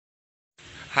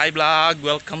Hi vlog,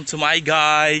 welcome to my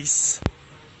guys.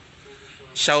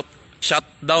 Shut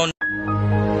down.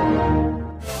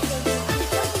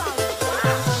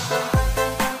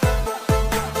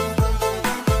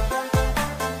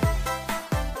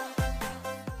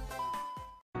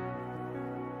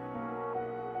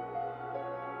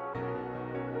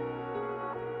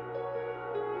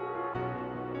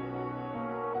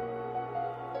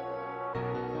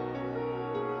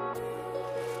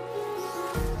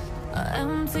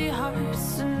 Empty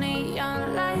hearts and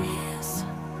neon lights,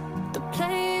 they're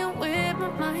playing with my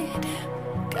mind.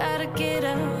 Gotta get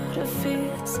out of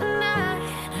here tonight.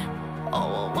 Oh,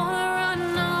 I wanna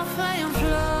run off and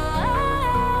fly,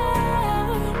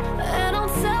 and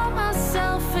I'll tell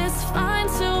myself it's fine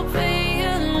to be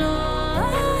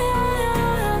alone,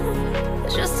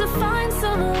 just to find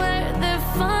somewhere that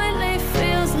finally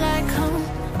feels like home.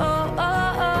 Oh,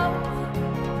 oh, oh.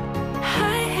 I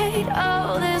hate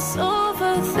all this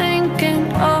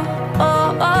overthinking, oh,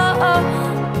 oh, oh, oh.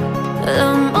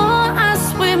 The more I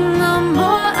swim, the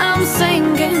more I'm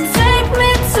sinking. Take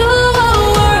me to a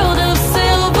world of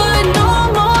silver, no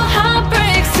more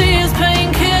heartbreaks, tears,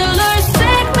 painkillers.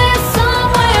 Take me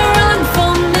somewhere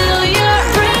unfamiliar,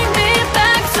 bring me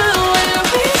back to where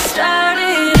we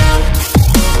started out.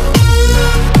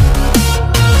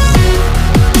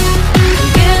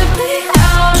 Get me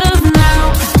out of now,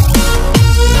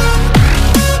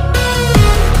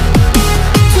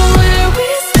 to where we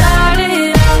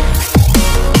started out.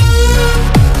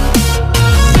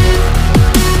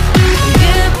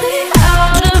 Get me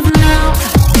out of now,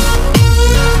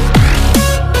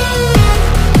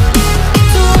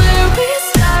 to where we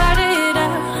started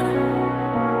out.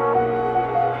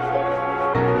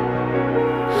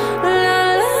 La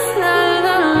la la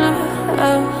la la,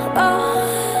 oh, oh.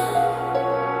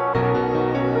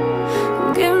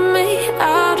 Get me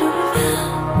out of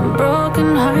broken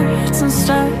hearts and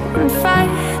starting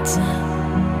fights,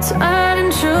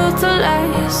 turning truth to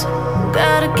lies.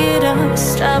 Gotta get up,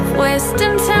 stop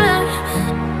wasting time.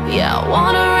 Yeah, I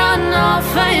wanna run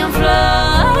off and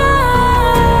fly,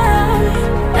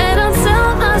 and I'll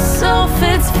tell myself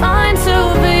it's fine to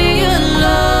be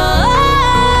alone,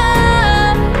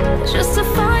 just to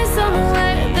find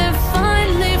somewhere that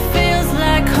finally feels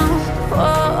like home.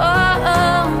 Oh, oh,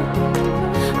 oh.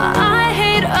 I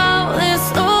hate all this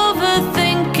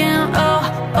overthinking, oh,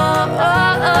 oh,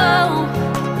 oh, oh.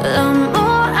 The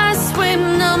more I swim,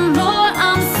 the more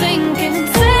I'm sinking.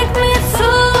 Take me to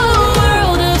a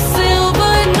world of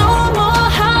silver, no more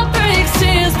heartbreaks,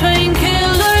 tears,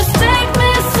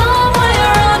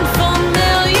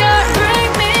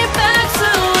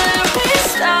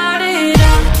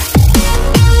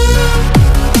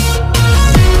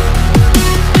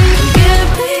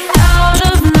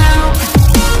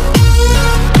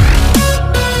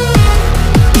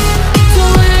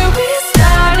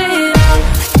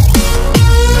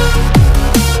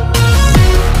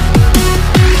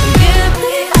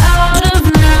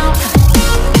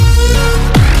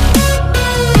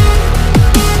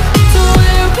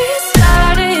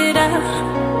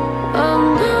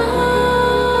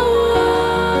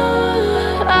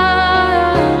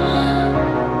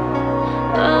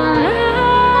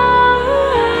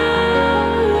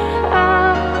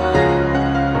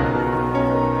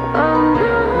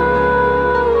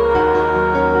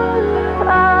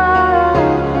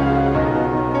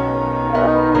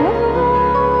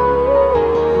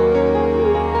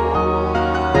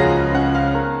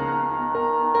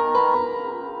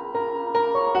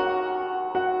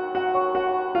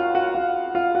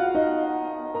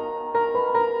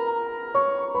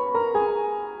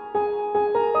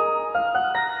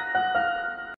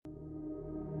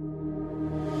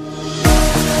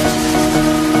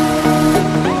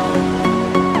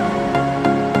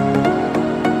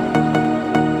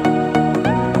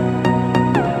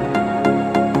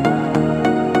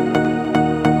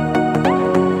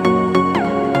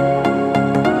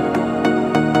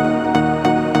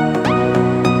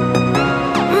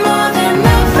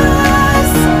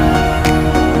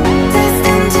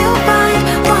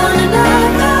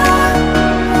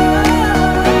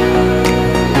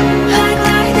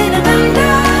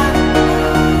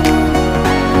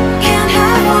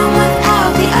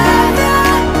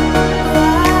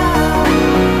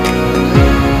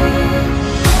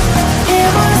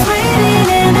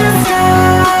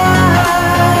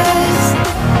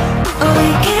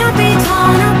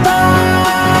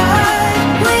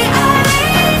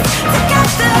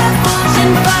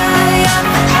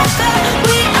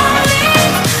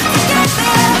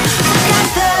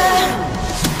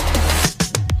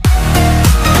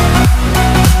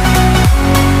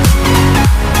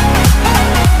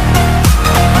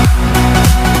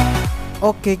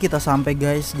 Oke, kita sampai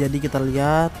guys. Jadi kita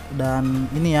lihat dan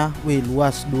ini ya, wih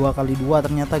luas 2x2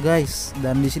 ternyata guys.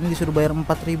 Dan di sini disuruh bayar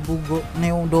 4.000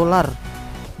 neo dolar.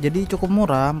 Jadi cukup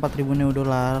murah, 4.000 neo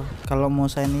dolar. Kalau mau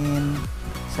sign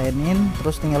in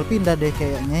terus tinggal pindah deh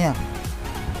kayaknya ya.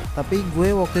 Tapi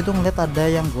gue waktu itu ngeliat ada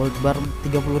yang gold bar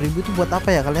 30.000 itu buat apa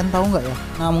ya? Kalian tahu nggak ya?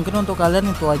 Nah mungkin untuk kalian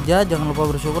itu aja. Jangan lupa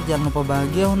bersyukur, jangan lupa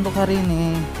bahagia untuk hari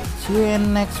ini. See you in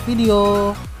next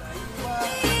video.